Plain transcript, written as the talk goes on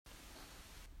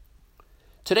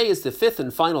Today is the fifth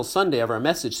and final Sunday of our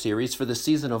message series for the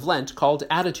season of Lent called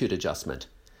Attitude Adjustment.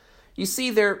 You see,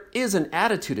 there is an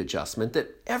attitude adjustment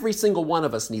that every single one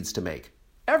of us needs to make.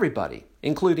 Everybody,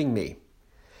 including me.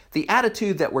 The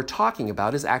attitude that we're talking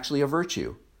about is actually a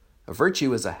virtue. A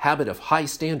virtue is a habit of high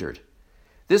standard.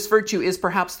 This virtue is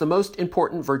perhaps the most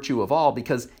important virtue of all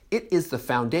because it is the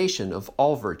foundation of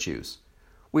all virtues.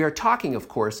 We are talking, of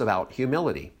course, about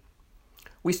humility.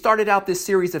 We started out this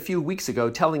series a few weeks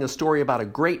ago telling a story about a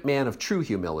great man of true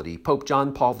humility, Pope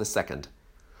John Paul II.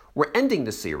 We're ending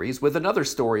the series with another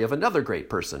story of another great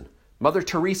person, Mother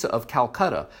Teresa of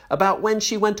Calcutta, about when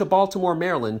she went to Baltimore,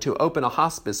 Maryland to open a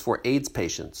hospice for AIDS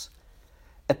patients.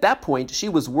 At that point, she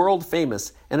was world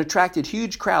famous and attracted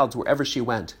huge crowds wherever she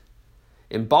went.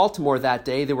 In Baltimore that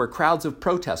day, there were crowds of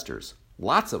protesters,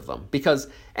 lots of them, because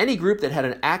any group that had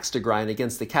an axe to grind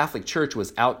against the Catholic Church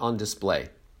was out on display.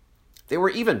 There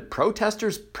were even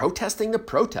protesters protesting the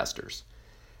protesters.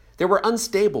 There were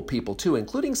unstable people too,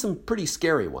 including some pretty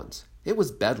scary ones. It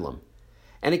was bedlam.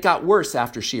 And it got worse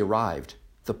after she arrived.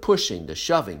 The pushing, the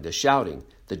shoving, the shouting,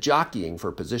 the jockeying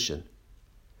for position.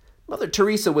 Mother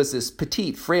Teresa was this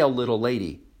petite, frail little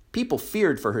lady. People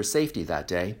feared for her safety that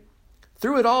day.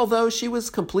 Through it all, though, she was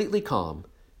completely calm.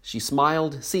 She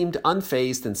smiled, seemed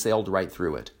unfazed, and sailed right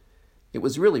through it. It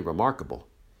was really remarkable.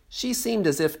 She seemed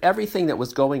as if everything that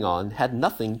was going on had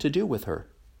nothing to do with her.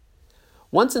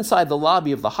 Once inside the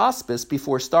lobby of the hospice,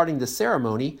 before starting the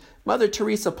ceremony, Mother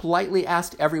Teresa politely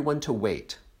asked everyone to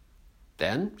wait.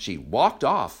 Then she walked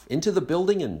off into the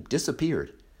building and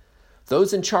disappeared.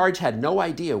 Those in charge had no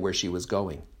idea where she was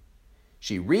going.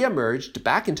 She re-emerged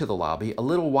back into the lobby a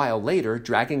little while later,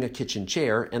 dragging a kitchen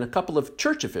chair, and a couple of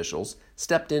church officials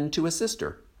stepped in to assist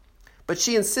her. But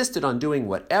she insisted on doing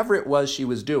whatever it was she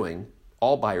was doing,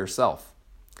 all by herself.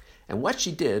 And what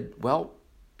she did, well,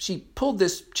 she pulled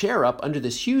this chair up under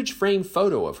this huge frame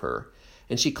photo of her,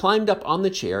 and she climbed up on the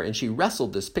chair and she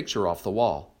wrestled this picture off the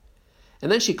wall.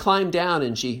 And then she climbed down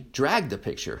and she dragged the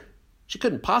picture. She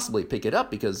couldn't possibly pick it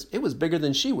up because it was bigger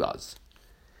than she was.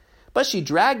 But she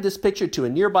dragged this picture to a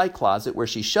nearby closet where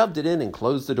she shoved it in and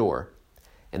closed the door.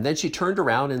 And then she turned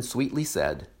around and sweetly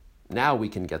said, "Now we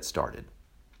can get started."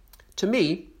 To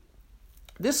me,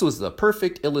 this was the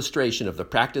perfect illustration of the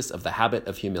practice of the habit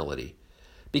of humility,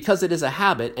 because it is a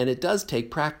habit and it does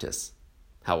take practice.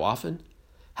 How often?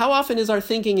 How often is our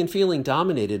thinking and feeling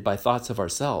dominated by thoughts of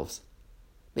ourselves?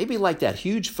 Maybe like that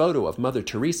huge photo of Mother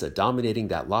Teresa dominating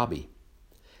that lobby.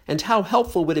 And how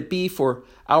helpful would it be for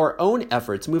our own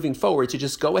efforts moving forward to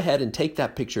just go ahead and take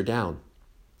that picture down?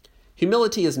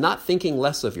 Humility is not thinking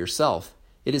less of yourself,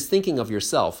 it is thinking of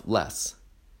yourself less.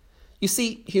 You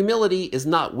see, humility is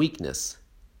not weakness.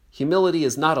 Humility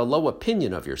is not a low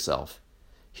opinion of yourself.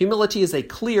 Humility is a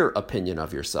clear opinion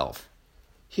of yourself.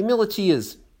 Humility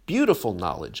is beautiful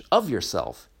knowledge of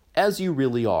yourself as you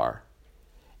really are.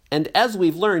 And as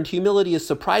we've learned, humility is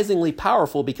surprisingly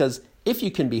powerful because if you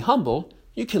can be humble,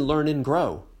 you can learn and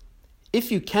grow.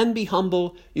 If you can be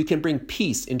humble, you can bring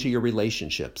peace into your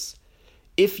relationships.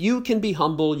 If you can be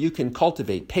humble, you can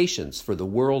cultivate patience for the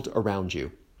world around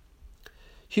you.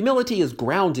 Humility is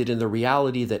grounded in the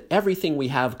reality that everything we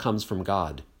have comes from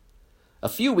God. A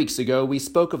few weeks ago, we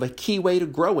spoke of a key way to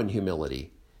grow in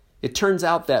humility. It turns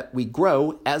out that we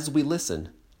grow as we listen.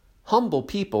 Humble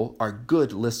people are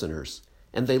good listeners,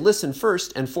 and they listen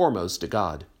first and foremost to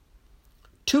God.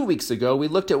 2 weeks ago, we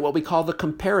looked at what we call the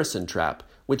comparison trap,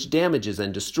 which damages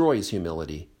and destroys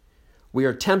humility. We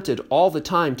are tempted all the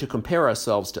time to compare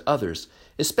ourselves to others,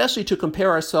 especially to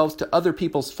compare ourselves to other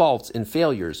people's faults and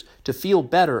failures, to feel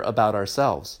better about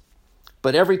ourselves.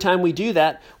 But every time we do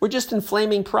that, we're just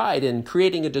inflaming pride and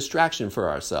creating a distraction for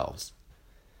ourselves.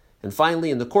 And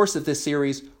finally, in the course of this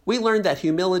series, we learned that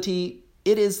humility,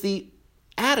 it is the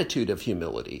attitude of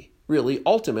humility, really,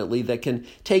 ultimately, that can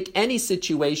take any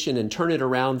situation and turn it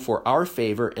around for our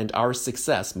favor and our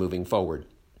success moving forward.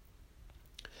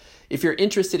 If you're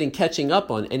interested in catching up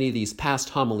on any of these past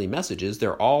homily messages,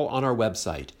 they're all on our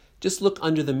website. Just look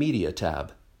under the Media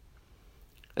tab.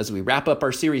 As we wrap up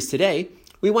our series today,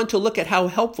 we want to look at how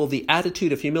helpful the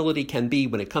attitude of humility can be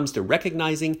when it comes to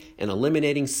recognizing and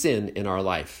eliminating sin in our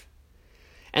life.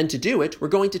 And to do it, we're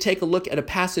going to take a look at a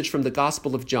passage from the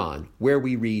Gospel of John, where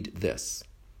we read this.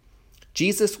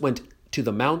 Jesus went to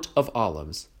the Mount of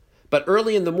Olives, but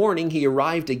early in the morning he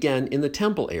arrived again in the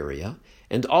temple area,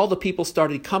 and all the people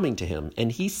started coming to him,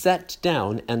 and he sat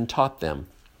down and taught them.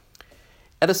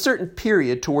 At a certain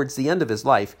period towards the end of his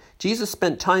life, Jesus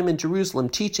spent time in Jerusalem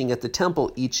teaching at the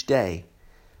temple each day.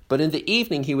 But in the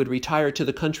evening he would retire to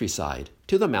the countryside,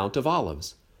 to the Mount of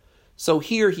Olives. So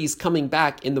here he's coming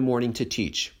back in the morning to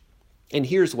teach. And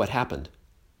here's what happened.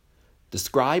 The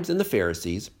scribes and the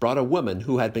Pharisees brought a woman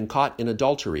who had been caught in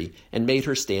adultery and made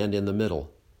her stand in the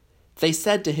middle. They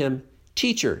said to him,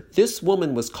 "Teacher, this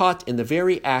woman was caught in the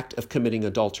very act of committing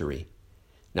adultery.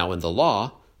 Now in the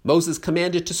law, Moses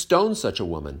commanded to stone such a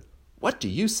woman. What do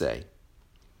you say?"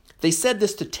 They said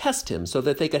this to test him so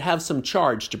that they could have some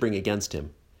charge to bring against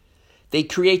him. They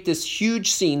create this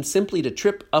huge scene simply to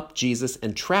trip up Jesus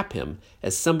and trap him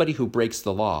as somebody who breaks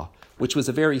the law, which was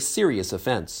a very serious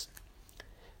offense.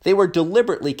 They were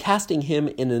deliberately casting him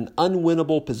in an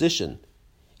unwinnable position.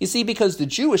 You see, because the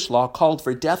Jewish law called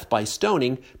for death by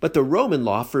stoning, but the Roman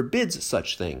law forbids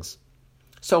such things.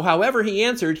 So however he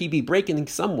answered, he'd be breaking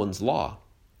someone's law,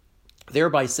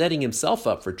 thereby setting himself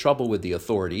up for trouble with the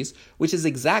authorities, which is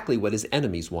exactly what his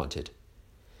enemies wanted.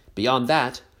 Beyond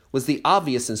that was the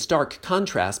obvious and stark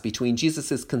contrast between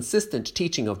Jesus' consistent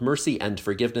teaching of mercy and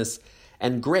forgiveness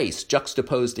and grace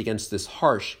juxtaposed against this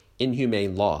harsh,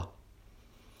 inhumane law.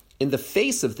 In the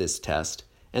face of this test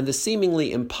and the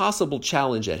seemingly impossible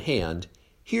challenge at hand,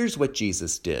 here's what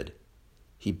Jesus did.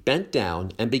 He bent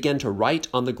down and began to write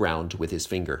on the ground with his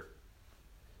finger.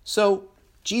 So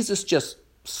Jesus just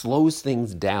slows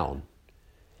things down.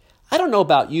 I don't know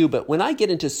about you, but when I get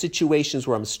into situations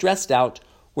where I'm stressed out,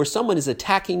 where someone is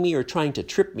attacking me or trying to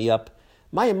trip me up,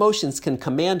 my emotions can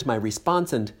command my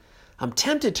response, and I'm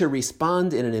tempted to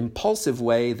respond in an impulsive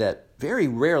way that very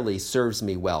rarely serves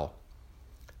me well.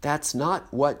 That's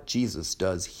not what Jesus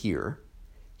does here.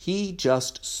 He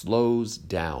just slows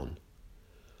down.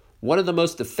 One of the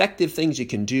most effective things you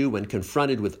can do when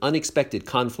confronted with unexpected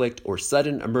conflict or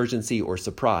sudden emergency or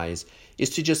surprise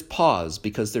is to just pause,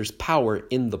 because there's power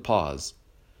in the pause.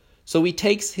 So he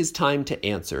takes his time to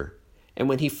answer, and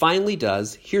when he finally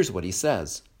does, here's what he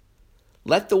says.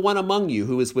 "Let the one among you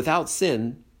who is without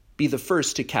sin be the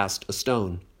first to cast a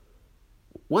stone."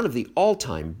 One of the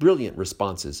all-time brilliant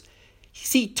responses.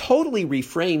 He totally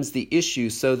reframes the issue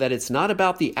so that it's not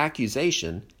about the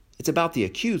accusation, it's about the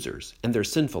accusers and their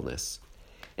sinfulness.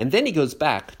 And then he goes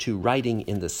back to writing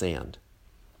in the sand.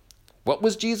 What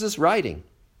was Jesus writing?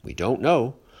 We don't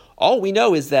know. All we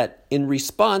know is that in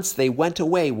response, they went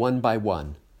away one by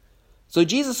one. So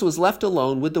Jesus was left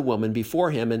alone with the woman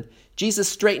before him, and Jesus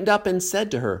straightened up and said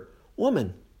to her,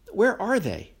 "Woman, where are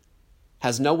they?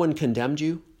 Has no one condemned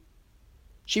you?"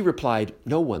 She replied,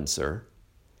 "No one, sir."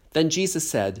 Then Jesus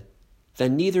said,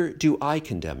 "Then neither do I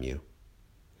condemn you."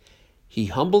 He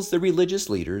humbles the religious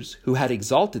leaders who had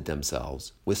exalted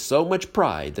themselves with so much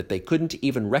pride that they couldn't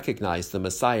even recognize the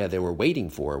Messiah they were waiting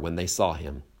for when they saw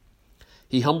him.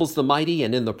 He humbles the mighty,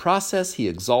 and in the process he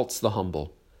exalts the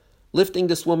humble, lifting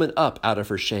this woman up out of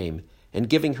her shame and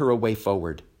giving her a way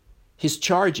forward. His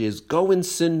charge is, go and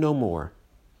sin no more.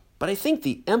 But I think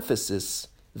the emphasis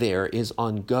there is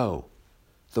on go,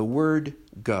 the word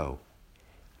go.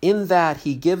 In that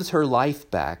he gives her life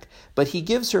back, but he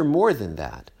gives her more than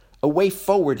that, a way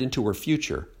forward into her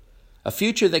future, a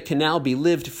future that can now be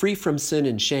lived free from sin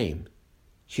and shame.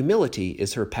 Humility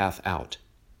is her path out.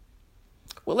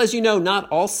 Well, as you know, not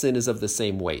all sin is of the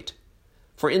same weight.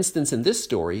 For instance, in this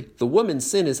story, the woman's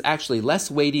sin is actually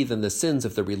less weighty than the sins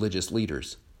of the religious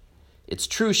leaders. It's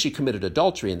true she committed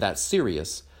adultery, and that's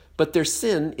serious, but their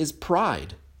sin is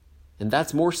pride, and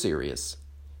that's more serious.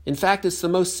 In fact, it's the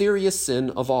most serious sin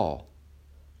of all.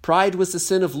 Pride was the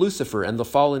sin of Lucifer and the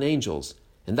fallen angels,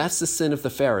 and that's the sin of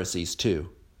the Pharisees too.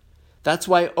 That's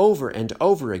why over and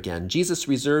over again, Jesus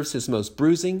reserves his most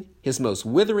bruising, his most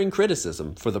withering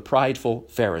criticism for the prideful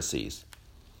Pharisees.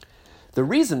 The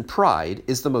reason pride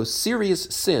is the most serious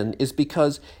sin is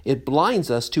because it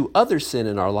blinds us to other sin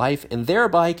in our life and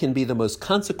thereby can be the most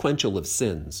consequential of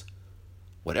sins.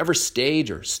 Whatever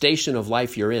stage or station of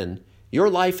life you're in, your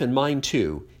life and mine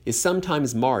too is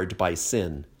sometimes marred by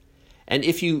sin. And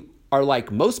if you are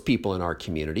like most people in our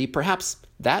community, perhaps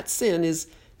that sin is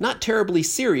not terribly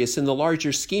serious in the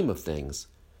larger scheme of things.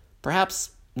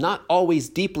 Perhaps not always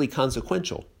deeply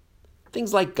consequential.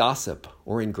 Things like gossip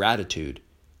or ingratitude,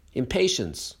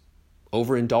 impatience,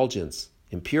 overindulgence,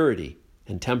 impurity,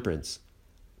 and temperance.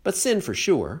 But sin for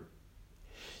sure.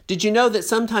 Did you know that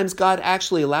sometimes God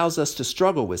actually allows us to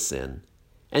struggle with sin?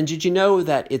 And did you know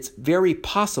that it's very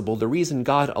possible the reason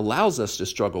God allows us to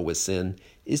struggle with sin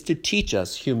is to teach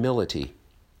us humility?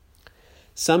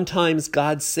 Sometimes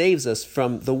God saves us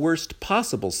from the worst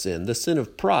possible sin, the sin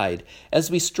of pride,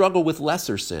 as we struggle with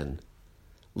lesser sin.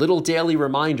 Little daily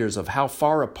reminders of how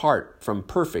far apart from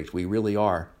perfect we really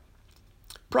are.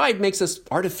 Pride makes us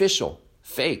artificial,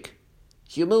 fake.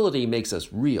 Humility makes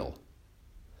us real.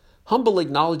 Humble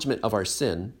acknowledgement of our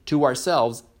sin, to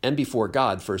ourselves and before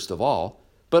God first of all,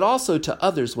 but also to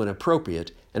others when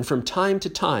appropriate, and from time to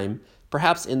time,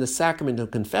 perhaps in the sacrament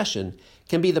of confession,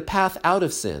 can be the path out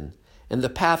of sin and the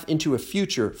path into a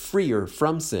future freer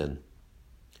from sin.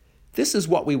 This is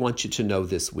what we want you to know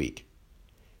this week.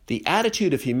 The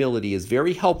attitude of humility is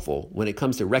very helpful when it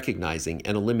comes to recognizing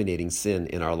and eliminating sin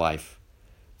in our life.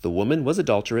 The woman was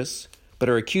adulterous, but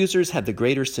her accusers had the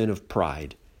greater sin of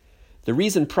pride. The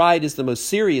reason pride is the most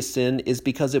serious sin is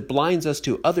because it blinds us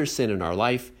to other sin in our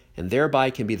life and thereby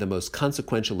can be the most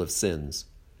consequential of sins.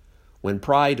 When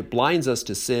pride blinds us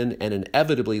to sin and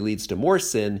inevitably leads to more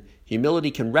sin,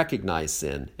 humility can recognize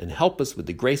sin and help us with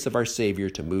the grace of our Savior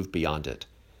to move beyond it.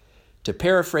 To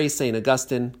paraphrase St.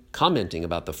 Augustine, commenting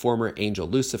about the former angel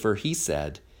Lucifer, he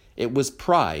said, "It was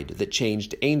pride that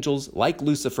changed angels like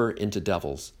Lucifer into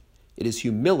devils. It is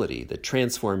humility that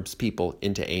transforms people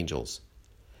into angels."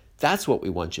 That's what we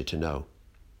want you to know.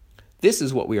 This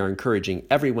is what we are encouraging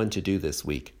everyone to do this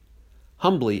week.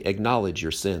 Humbly acknowledge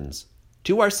your sins,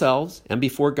 to ourselves and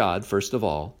before God first of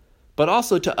all, but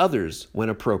also to others when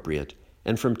appropriate,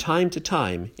 and from time to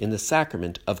time in the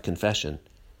sacrament of confession.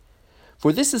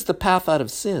 For this is the path out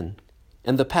of sin,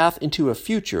 and the path into a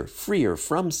future freer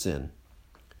from sin.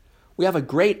 We have a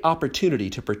great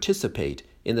opportunity to participate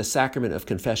in the sacrament of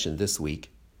confession this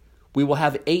week. We will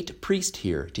have 8 priests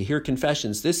here to hear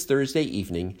confessions this Thursday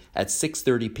evening at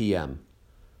 6:30 p.m.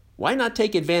 Why not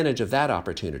take advantage of that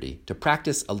opportunity to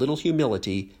practice a little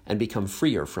humility and become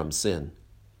freer from sin?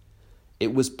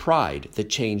 It was pride that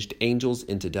changed angels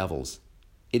into devils.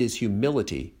 It is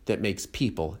humility that makes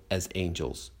people as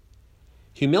angels.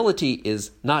 Humility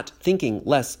is not thinking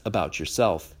less about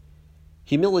yourself.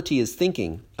 Humility is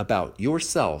thinking about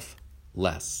yourself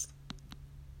less.